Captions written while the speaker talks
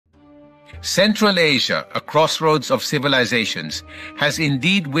Central Asia, a crossroads of civilizations, has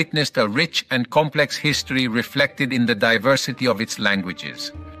indeed witnessed a rich and complex history reflected in the diversity of its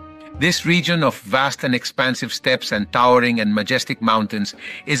languages. This region of vast and expansive steppes and towering and majestic mountains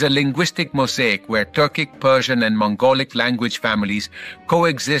is a linguistic mosaic where Turkic, Persian, and Mongolic language families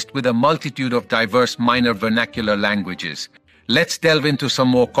coexist with a multitude of diverse minor vernacular languages. Let's delve into some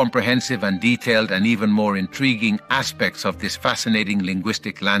more comprehensive and detailed and even more intriguing aspects of this fascinating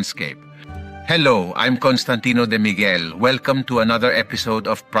linguistic landscape. Hello, I'm Constantino de Miguel. Welcome to another episode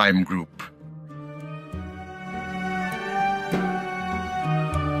of Prime Group.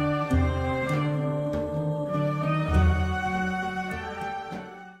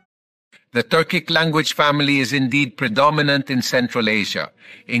 The Turkic language family is indeed predominant in Central Asia,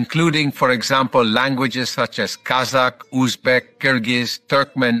 including, for example, languages such as Kazakh, Uzbek, Kyrgyz,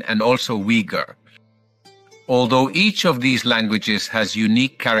 Turkmen, and also Uyghur. Although each of these languages has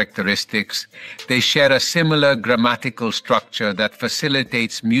unique characteristics, they share a similar grammatical structure that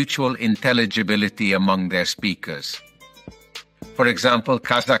facilitates mutual intelligibility among their speakers. For example,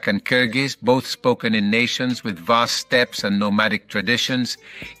 Kazakh and Kyrgyz, both spoken in nations with vast steppes and nomadic traditions,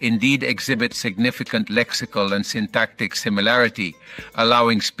 indeed exhibit significant lexical and syntactic similarity,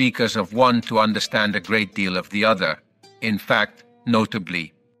 allowing speakers of one to understand a great deal of the other. In fact,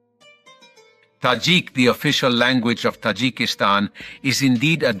 notably, Tajik, the official language of Tajikistan, is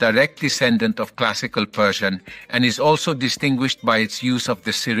indeed a direct descendant of Classical Persian and is also distinguished by its use of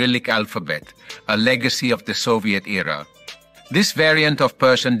the Cyrillic alphabet, a legacy of the Soviet era. This variant of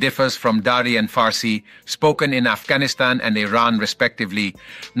Persian differs from Dari and Farsi, spoken in Afghanistan and Iran respectively,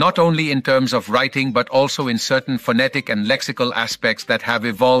 not only in terms of writing but also in certain phonetic and lexical aspects that have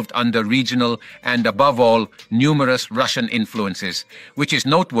evolved under regional and, above all, numerous Russian influences, which is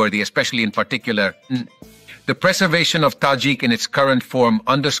noteworthy, especially in particular. The preservation of Tajik in its current form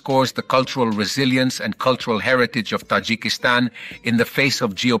underscores the cultural resilience and cultural heritage of Tajikistan in the face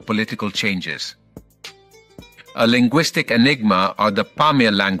of geopolitical changes. A linguistic enigma are the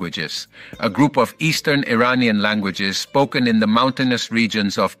Pamir languages, a group of Eastern Iranian languages spoken in the mountainous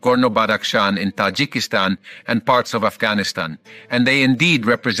regions of Gorno-Badakhshan in Tajikistan and parts of Afghanistan, and they indeed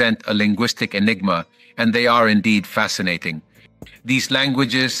represent a linguistic enigma, and they are indeed fascinating. These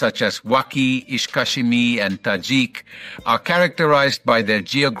languages, such as Waki, Ishkashimi, and Tajik, are characterized by their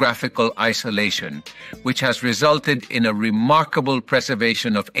geographical isolation, which has resulted in a remarkable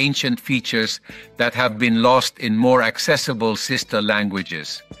preservation of ancient features that have been lost in more accessible sister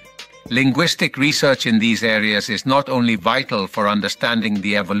languages. Linguistic research in these areas is not only vital for understanding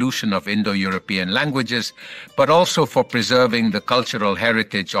the evolution of Indo-European languages, but also for preserving the cultural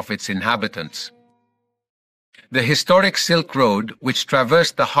heritage of its inhabitants. The historic Silk Road, which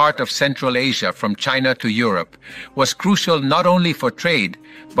traversed the heart of Central Asia from China to Europe, was crucial not only for trade,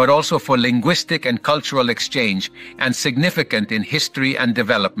 but also for linguistic and cultural exchange, and significant in history and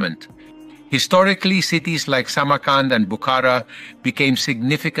development. Historically, cities like Samarkand and Bukhara became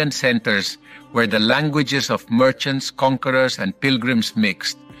significant centers where the languages of merchants, conquerors, and pilgrims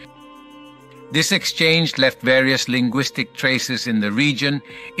mixed. This exchange left various linguistic traces in the region,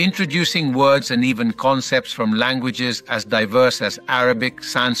 introducing words and even concepts from languages as diverse as Arabic,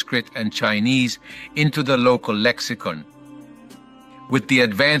 Sanskrit, and Chinese into the local lexicon. With the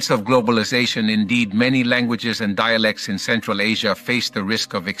advance of globalization, indeed, many languages and dialects in Central Asia face the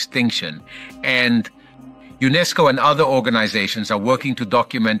risk of extinction, and UNESCO and other organizations are working to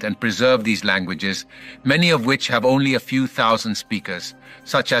document and preserve these languages, many of which have only a few thousand speakers,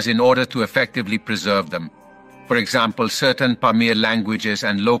 such as in order to effectively preserve them. For example, certain Pamir languages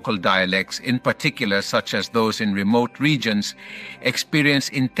and local dialects, in particular such as those in remote regions, experience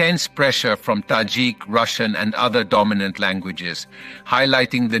intense pressure from Tajik, Russian, and other dominant languages,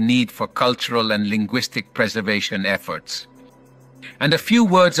 highlighting the need for cultural and linguistic preservation efforts. And a few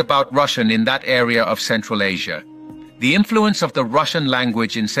words about Russian in that area of Central Asia. The influence of the Russian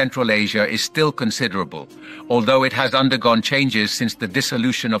language in Central Asia is still considerable, although it has undergone changes since the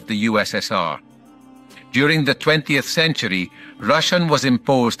dissolution of the USSR. During the 20th century, Russian was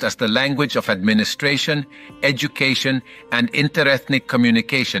imposed as the language of administration, education, and interethnic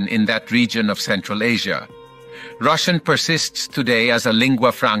communication in that region of Central Asia. Russian persists today as a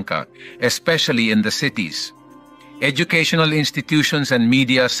lingua franca, especially in the cities. Educational institutions and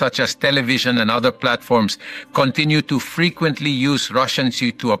media such as television and other platforms continue to frequently use Russian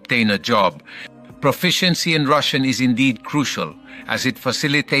to obtain a job. Proficiency in Russian is indeed crucial, as it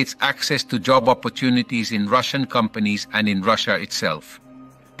facilitates access to job opportunities in Russian companies and in Russia itself.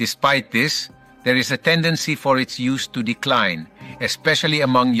 Despite this, there is a tendency for its use to decline, especially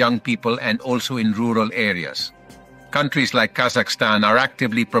among young people and also in rural areas. Countries like Kazakhstan are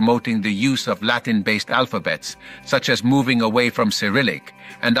actively promoting the use of Latin-based alphabets, such as moving away from Cyrillic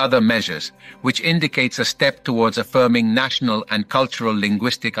and other measures, which indicates a step towards affirming national and cultural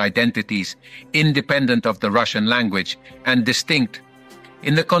linguistic identities independent of the Russian language and distinct.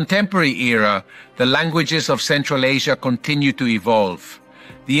 In the contemporary era, the languages of Central Asia continue to evolve.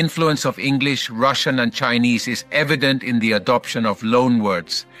 The influence of English, Russian, and Chinese is evident in the adoption of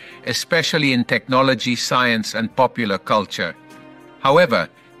loanwords, especially in technology, science, and popular culture. However,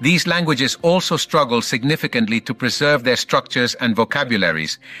 these languages also struggle significantly to preserve their structures and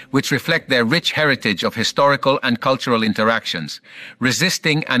vocabularies, which reflect their rich heritage of historical and cultural interactions,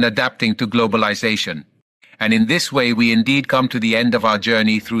 resisting and adapting to globalization. And in this way, we indeed come to the end of our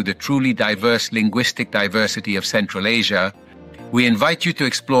journey through the truly diverse linguistic diversity of Central Asia. We invite you to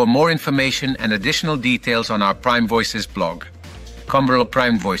explore more information and additional details on our Prime Voices blog,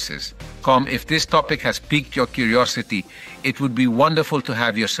 ComRealPrimeVoices.com. If this topic has piqued your curiosity, it would be wonderful to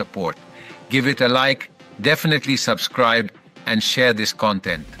have your support. Give it a like, definitely subscribe, and share this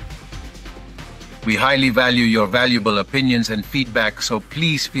content. We highly value your valuable opinions and feedback, so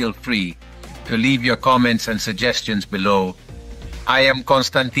please feel free to leave your comments and suggestions below. I am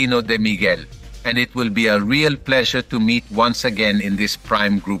Constantino de Miguel, and it will be a real pleasure to meet once again in this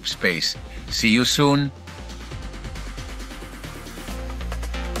Prime Group space. See you soon.